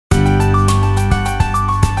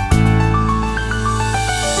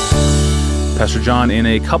Pastor John, in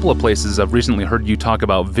a couple of places I've recently heard you talk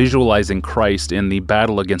about visualizing Christ in the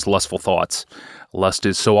battle against lustful thoughts. Lust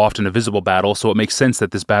is so often a visible battle, so it makes sense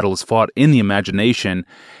that this battle is fought in the imagination.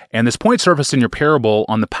 And this point surfaced in your parable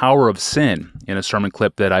on the power of sin in a sermon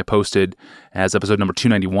clip that I posted as episode number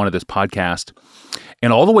 291 of this podcast.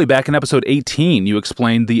 And all the way back in episode 18, you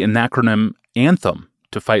explained the acronym ANTHEM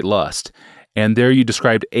to fight lust. And there you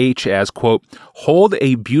described H as, quote, hold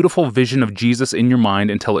a beautiful vision of Jesus in your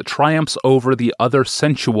mind until it triumphs over the other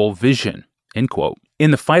sensual vision, end quote.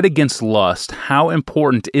 In the fight against lust, how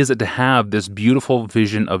important is it to have this beautiful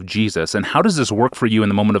vision of Jesus? And how does this work for you in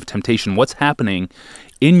the moment of temptation? What's happening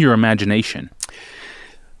in your imagination?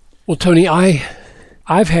 Well, Tony,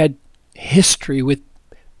 I've had history with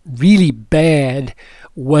really bad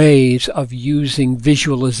ways of using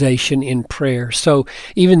visualization in prayer. So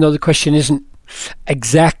even though the question isn't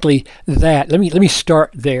exactly that, let me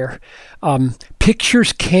start there.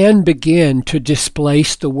 Pictures can begin to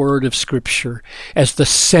displace the word of Scripture as the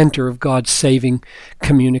center of God's saving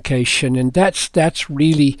communication, and that's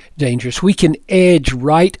really dangerous. We can edge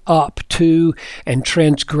right up to and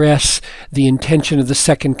transgress the intention of the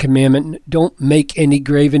second commandment. Don't make any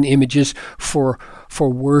graven images for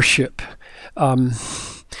worship.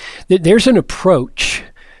 There's an approach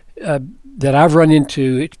that I've run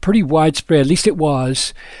into. It's pretty widespread, at least it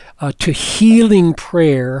was, to healing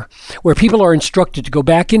prayer, where people are instructed to go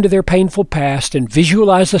back into their painful past and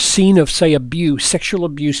visualize a scene of, say, abuse, sexual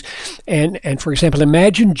abuse. And for example,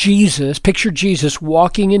 picture Jesus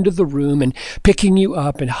walking into the room and picking you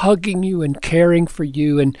up and hugging you and caring for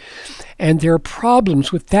you. And there are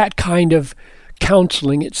problems with that kind of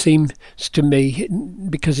counseling, it seems to me,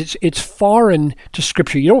 because it's foreign to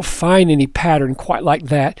Scripture. You don't find any pattern quite like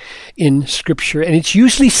that in Scripture, and it's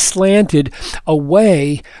usually slanted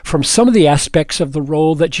away from some of the aspects of the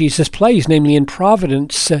role that Jesus plays, namely in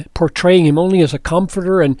providence, portraying him only as a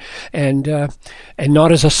comforter and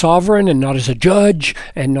not as a sovereign, and not as a judge,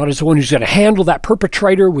 and not as the one who's going to handle that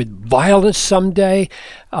perpetrator with violence someday.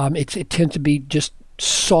 It tends to be just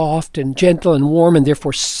soft and gentle and warm, and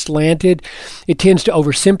therefore slanted. It tends to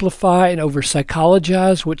oversimplify and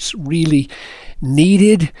over-psychologize what's really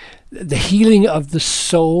needed. The healing of the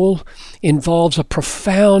soul involves a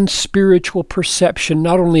profound spiritual perception,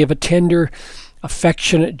 not only of a tender,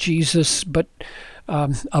 affectionate Jesus, but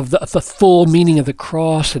of the full meaning of the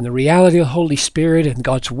cross and the reality of the Holy Spirit and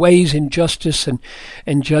God's ways in justice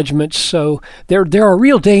and judgment. So there are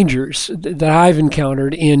real dangers that I've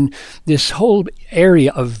encountered in this whole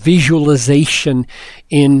area of visualization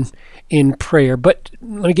in prayer. But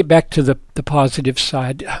let me get back to the positive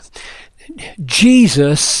side.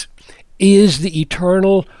 Jesus is the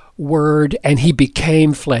eternal Word, and he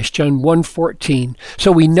became flesh, John 1:14.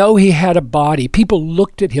 So we know he had a body. People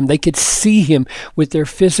looked at him. They could see him with their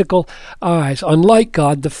physical eyes, unlike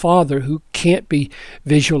God the Father, who can't be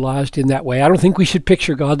visualized in that way. I don't think we should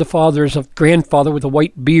picture God the Father as a grandfather with a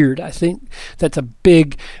white beard. I think that's a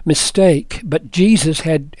big mistake. But Jesus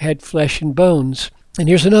had flesh and bones. And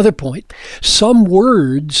here's another point. Some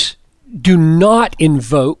words do not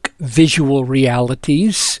invoke visual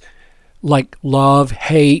realities like love,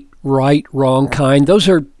 hate, right, wrong, kind. Those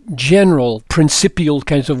are general, principial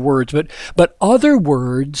kinds of words. But other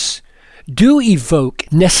words do evoke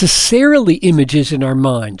necessarily images in our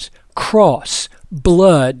minds. Cross,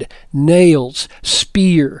 blood, nails,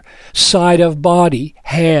 spear, side of body,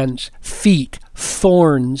 hands, feet,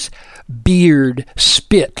 thorns, beard,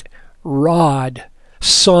 spit, rod,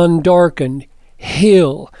 sun darkened,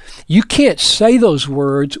 hill. You can't say those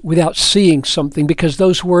words without seeing something, because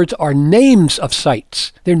those words are names of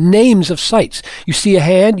sights. They're names of sights. You see a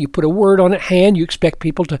hand, you put a word on it, hand, you expect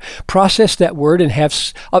people to process that word and have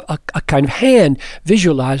a kind of hand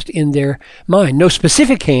visualized in their mind. No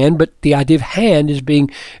specific hand, but the idea of hand is being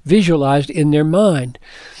visualized in their mind.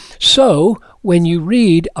 So when you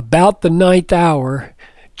read about the ninth hour,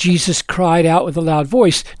 Jesus cried out with a loud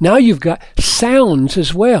voice. Now you've got sounds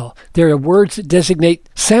as well. There are words that designate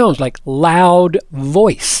sounds, like loud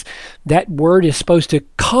voice. That word is supposed to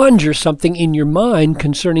conjure something in your mind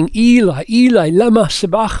concerning Eli, Eli, lama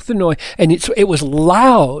sabachthani, and it was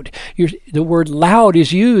loud. The word loud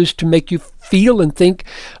is used to make you feel and think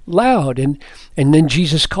loud. And then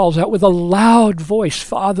Jesus calls out with a loud voice,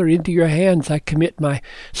 Father, into your hands I commit my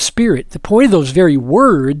spirit. The point of those very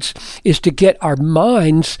words is to get our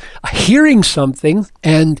minds hearing something,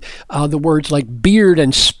 and the words like beard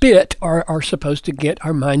and spit are supposed to get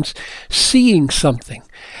our minds seeing something.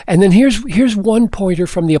 And then here's one pointer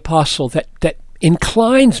from the apostle that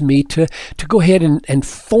inclines me to go ahead and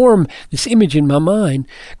form this image in my mind.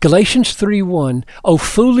 Galatians 3:1, O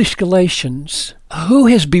foolish Galatians, who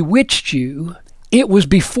has bewitched you? It was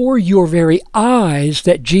before your very eyes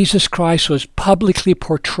that Jesus Christ was publicly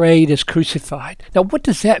portrayed as crucified. Now, what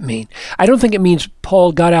does that mean? I don't think it means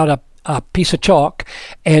Paul got out a piece of chalk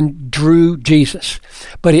and drew Jesus.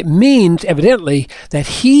 But it means, evidently, that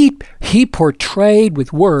he portrayed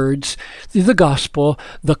with words through the gospel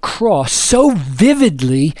the cross so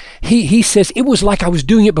vividly. He says, it was like I was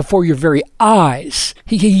doing it before your very eyes.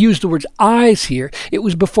 He used the words eyes here. It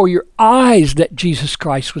was before your eyes that Jesus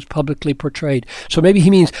Christ was publicly portrayed. So maybe he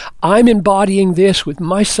means, I'm embodying this with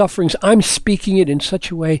my sufferings. I'm speaking it in such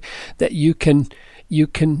a way that you can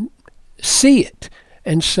see it.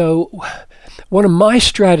 And so one of my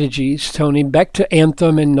strategies, Tony, back to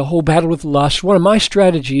Anthem and the whole battle with lust, one of my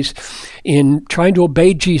strategies in trying to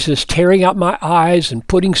obey Jesus, tearing out my eyes and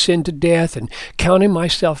putting sin to death and counting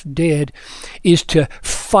myself dead, is to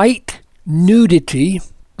fight nudity.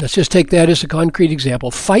 Let's just take that as a concrete example.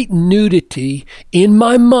 Fight nudity in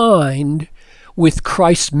my mind with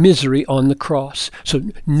Christ's misery on the cross. So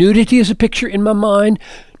nudity is a picture in my mind.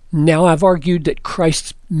 Now I've argued that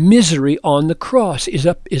Christ's misery on the cross is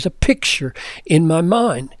a picture in my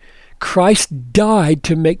mind. Christ died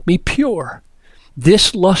to make me pure.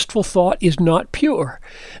 This lustful thought is not pure.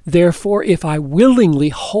 Therefore, if I willingly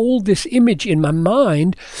hold this image in my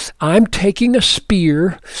mind, I'm taking a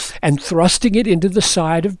spear and thrusting it into the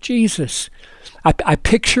side of Jesus. I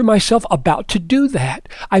picture myself about to do that.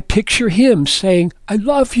 I picture him saying, I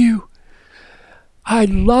love you. I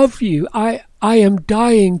love you. I am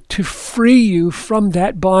dying to free you from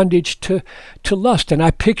that bondage to lust. And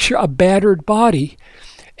I picture a battered body.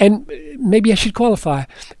 And maybe I should qualify.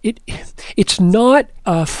 It's not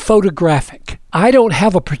photographic. I don't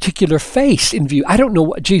have a particular face in view. I don't know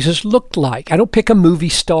what Jesus looked like. I don't pick a movie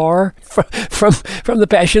star from the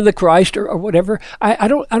Passion of the Christ or whatever. I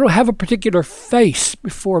don't have a particular face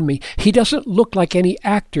before me. He doesn't look like any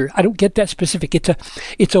actor. I don't get that specific.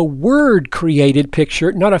 It's a word created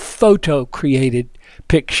picture, not a photo created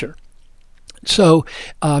picture. So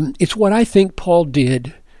it's what I think Paul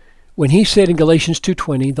did when he said in Galatians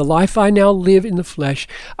 2:20, the life I now live in the flesh,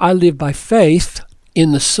 I live by faith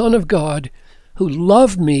in the Son of God who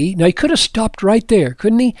loved me. Now he could have stopped right there,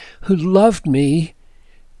 couldn't he? Who loved me.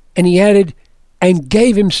 And he added, and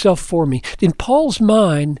gave himself for me. In Paul's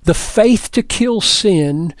mind, the faith to kill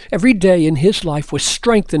sin every day in his life was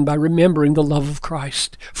strengthened by remembering the love of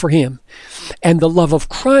Christ for him. And the love of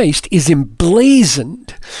Christ is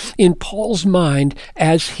emblazoned in Paul's mind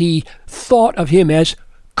as he thought of him as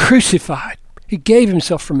crucified. He gave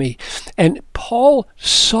himself for me. And Paul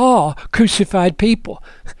saw crucified people.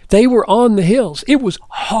 They were on the hills. It was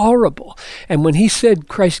horrible. And when he said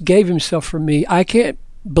Christ gave himself for me, I can't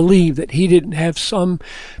believe that he didn't have some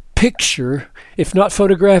picture, if not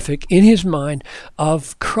photographic, in his mind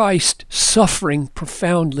of Christ suffering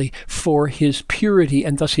profoundly for his purity,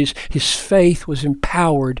 and thus his faith was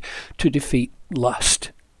empowered to defeat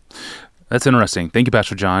lust. That's interesting. Thank you,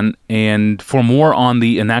 Pastor John. And for more on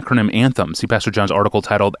the acronym Anthem, see Pastor John's article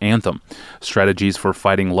titled Anthem, Strategies for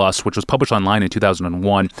Fighting Lust, which was published online in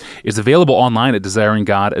 2001. It's available online at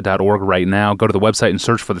desiringgod.org right now. Go to the website and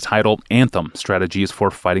search for the title Anthem, Strategies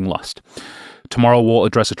for Fighting Lust. Tomorrow we'll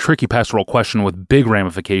address a tricky pastoral question with big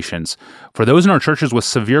ramifications. For those in our churches with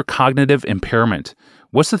severe cognitive impairment,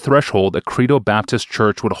 what's the threshold a Credo Baptist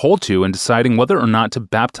church would hold to in deciding whether or not to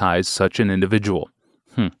baptize such an individual?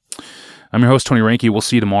 I'm your host, Tony Reinke. We'll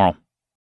see you tomorrow.